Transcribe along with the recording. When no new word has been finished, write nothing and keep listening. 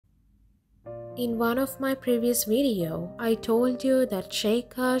In one of my previous video, I told you that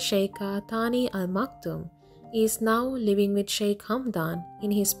Sheikha Thani Al Maktoum is now living with Sheikh Hamdan in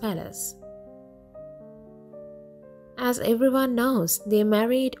his palace. As everyone knows, they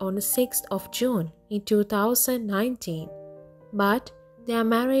married on the 6th of June in 2019, but their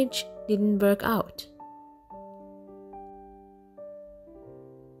marriage didn't work out.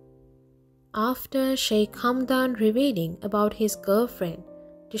 After Sheikh Hamdan revealing about his girlfriend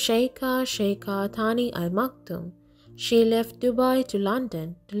to Sheikha Thani Al Maktoum, she left Dubai to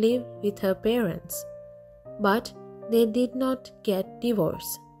London to live with her parents, but they did not get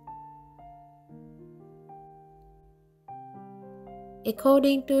divorced.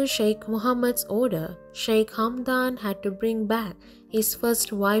 According to Sheikh Muhammad's order, Sheikh Hamdan had to bring back his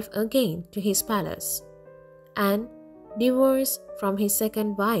first wife again to his palace and divorce from his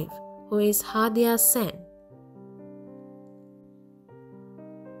second wife, who is Hadia Sen.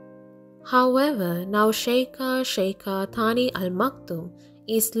 However, now Sheikha Thani Al Maktoum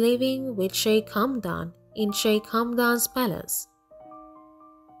is living with Sheikh Hamdan in Sheikh Hamdan's palace.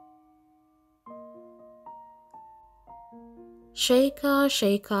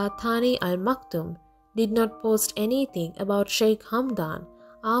 Sheikha Thani Al Maktoum did not post anything about Sheikh Hamdan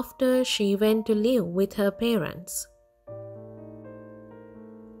after she went to live with her parents.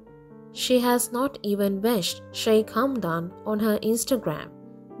 She has not even wished Sheikh Hamdan on her Instagram,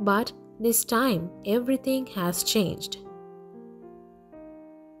 but this time everything has changed.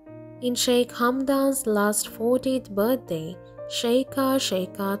 In Sheikh Hamdan's last 40th birthday,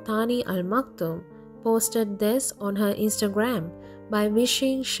 Sheikha Thani Al Maktoum posted this on her Instagram by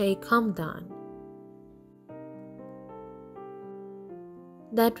wishing Sheikh Hamdan.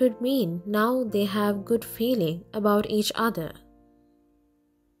 That would mean now they have good feeling about each other.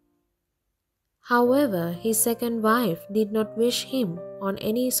 However, his second wife did not wish him on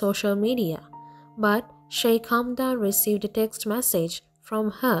any social media, but Sheikh Hamdan received a text message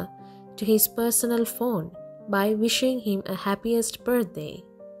from her to his personal phone by wishing him a happiest birthday.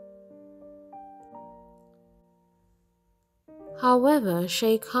 However,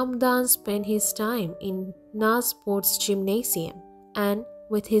 Sheikh Hamdan spent his time in Nas Sports Gymnasium and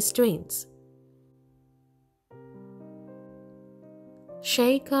with his twins.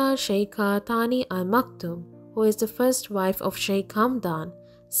 Sheikha Thani Al Maktoum, who is the first wife of Sheikh Hamdan,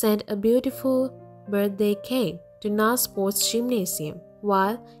 sent a beautiful birthday cake to Nas Sports Gymnasium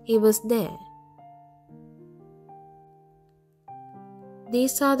while he was there.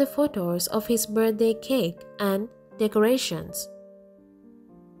 These are the photos of his birthday cake and decorations.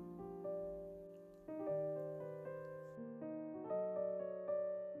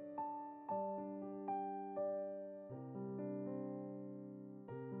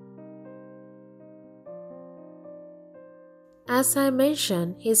 As I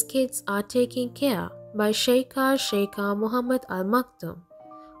mentioned, his kids are taken care by Sheikha Muhammad Al Maktoum,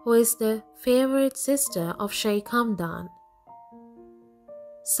 who is the favorite sister of Sheikh Hamdan.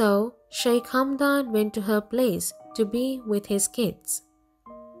 So, Sheikh Hamdan went to her place to be with his kids.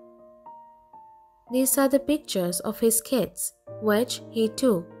 These are the pictures of his kids, which he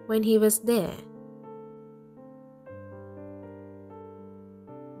took when he was there.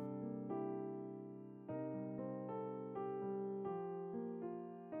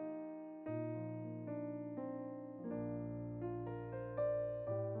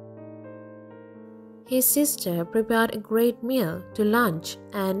 His sister prepared a great meal to lunch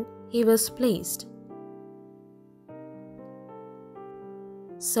and he was pleased.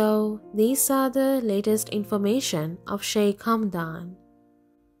 So, these are the latest information of Sheikh Hamdan.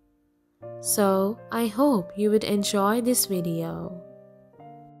 So, I hope you would enjoy this video.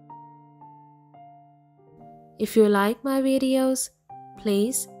 If you like my videos,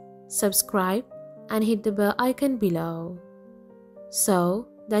 please subscribe and hit the bell icon below so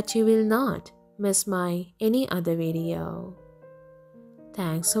that you will not miss my any other video.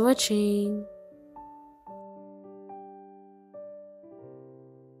 Thanks for watching.